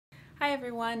Hi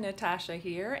everyone, Natasha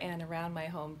here, and around my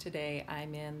home today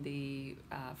I'm in the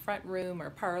front room or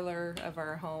parlor of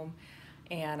our home,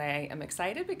 and I am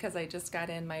excited because I just got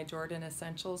in my Jordan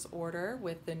Essentials order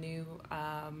with the new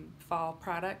fall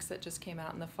products that just came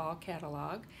out in the fall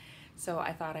catalog. So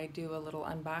I thought I'd do a little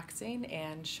unboxing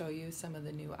and show you some of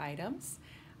the new items.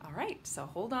 All right, so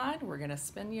hold on, we're gonna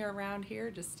spin you around here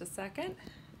just a second.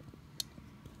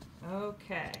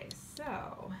 Okay,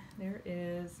 so there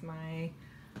is my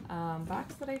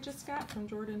box that I just got from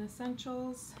Jordan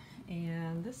Essentials,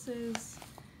 and this is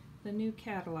the new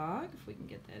catalog. If we can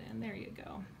get that in, there you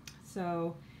go.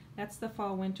 So that's the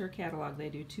fall winter catalog. They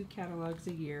do 2 catalogs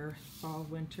a year, fall,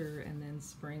 winter, and then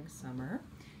spring, summer.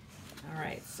 All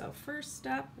right, so first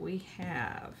up we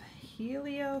have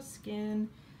Helio Skin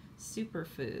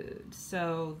Superfood.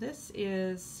 So this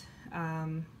is,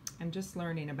 I'm just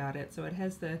learning about it. So it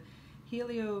has the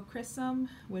Helichrysum,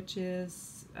 which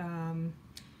is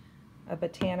a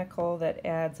botanical that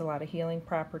adds a lot of healing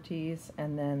properties,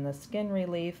 and then the Skin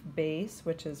Relief Base,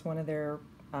 which is one of their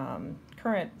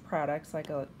current products, like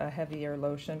a heavier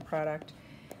lotion product,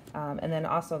 and then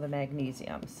also the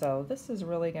magnesium. So this is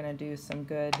really going to do some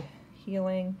good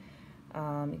healing.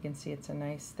 You can see it's a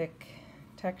nice thick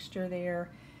texture there,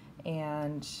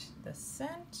 and the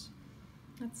scent,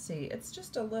 let's see, it's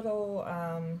just a little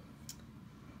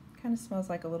kind of smells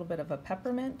like a little bit of a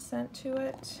peppermint scent to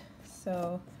it.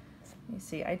 So you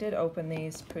see, I did open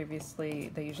these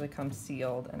previously. They usually come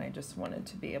sealed, and I just wanted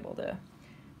to be able to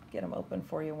get them open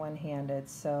for you one-handed.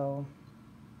 So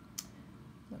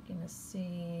looking to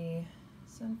see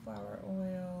sunflower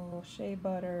oil, shea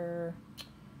butter,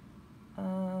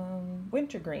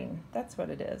 wintergreen. That's what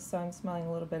it is. So I'm smelling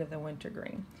a little bit of the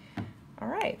wintergreen. All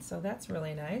right, so that's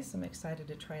really nice. I'm excited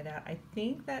to try that. I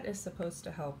think that is supposed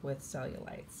to help with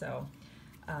cellulite. So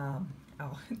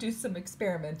I'll do some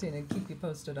experimenting and keep you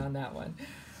posted on that one.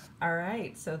 All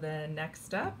right, so then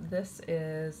next up, this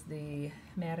is the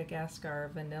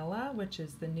Madagascar Vanilla, which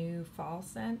is the new fall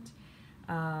scent.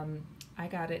 I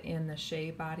got it in the Shea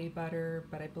Body Butter,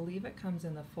 but I believe it comes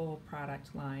in the full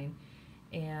product line.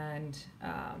 And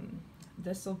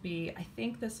this will be, I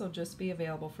think this will just be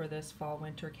available for this fall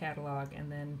winter catalog,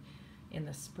 and then in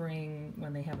the spring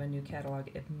when they have a new catalog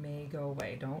it may go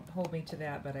away. Don't hold me to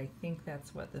that, but I think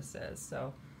that's what this is.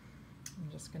 So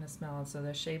I'm just going to smell it. So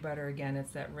the shea butter, again,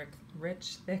 it's that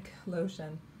rich thick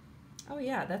lotion. Oh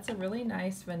yeah, that's a really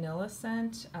nice vanilla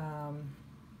scent.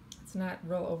 It's not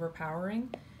real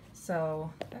overpowering,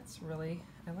 so that's really,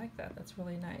 I like that. That's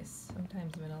really nice.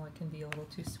 Sometimes vanilla can be a little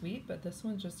too sweet, but this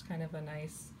one's just kind of a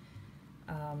nice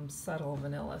subtle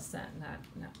vanilla scent,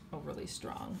 not overly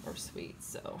strong or sweet.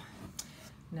 So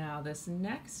now this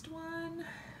next one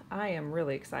I am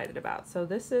really excited about. So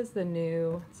this is the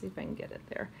new, let's see if I can get it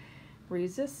there,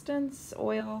 Resistance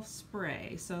Oil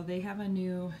Spray. So they have a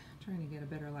new, trying to get a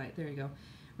better light, there you go,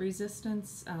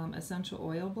 Resistance Essential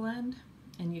Oil Blend,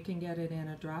 and you can get it in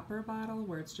a dropper bottle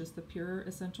where it's just the pure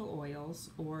essential oils,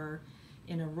 or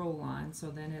in a roll-on,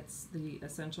 so then it's the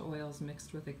essential oils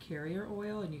mixed with a carrier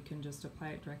oil, and you can just apply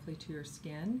it directly to your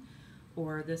skin.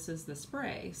 Or this is the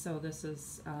spray, so this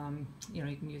is, you know,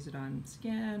 you can use it on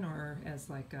skin or as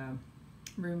like a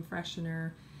room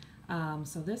freshener.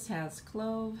 So this has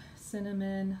clove,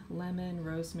 cinnamon, lemon,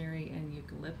 rosemary, and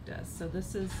eucalyptus. So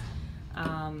this is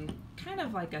kind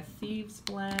of like a thieves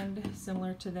blend,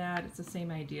 similar to that. It's the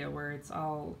same idea where it's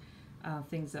all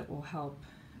things that will help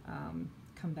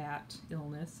combat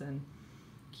illness and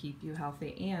keep you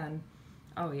healthy. And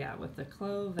oh yeah, with the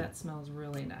clove, that smells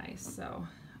really nice. So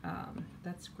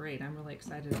that's great. I'm really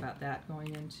excited about that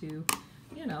going into,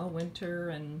 you know, winter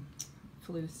and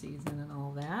flu season and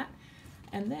all that.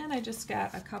 And then I just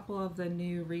got a couple of the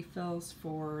new refills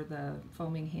for the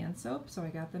foaming hand soap. So I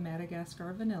got the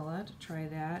Madagascar Vanilla to try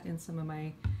that in some of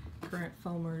my current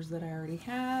foamers that I already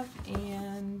have,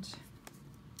 and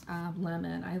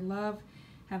lemon. I love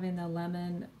having the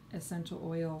lemon essential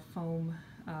oil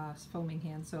foaming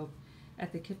hand soap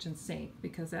at the kitchen sink,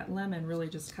 because that lemon really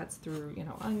just cuts through, you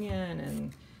know, onion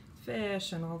and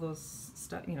fish and all those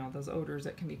stuff, you know, those odors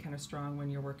that can be kind of strong when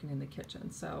you're working in the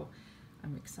kitchen. So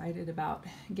I'm excited about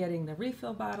getting the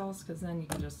refill bottles, because then you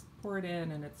can just pour it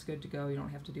in and it's good to go. You don't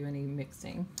have to do any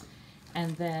mixing.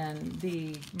 And then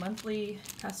the monthly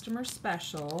customer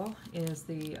special is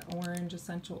the orange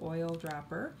essential oil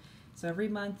dropper. So every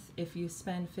month, if you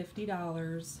spend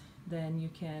 $50, then you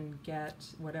can get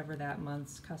whatever that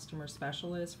month's customer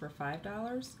special is for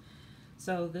 $5.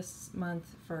 So this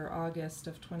month, for August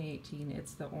of 2018,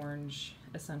 it's the orange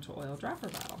essential oil dropper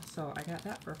bottle. So I got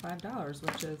that for $5,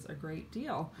 which is a great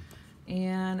deal.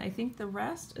 And I think the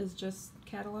rest is just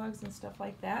catalogs and stuff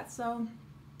like that. So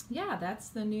yeah, that's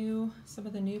some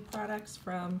of the new products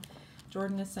from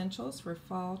Jordan Essentials for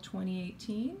fall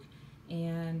 2018.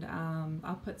 And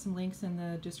I'll put some links in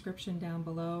the description down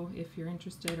below if you're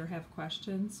interested or have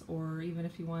questions, or even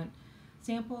if you want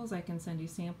samples, I can send you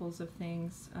samples of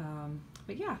things.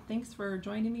 But yeah, thanks for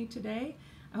joining me today.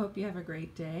 I hope you have a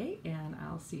great day, and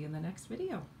I'll see you in the next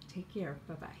video. Take care.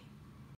 Bye-bye.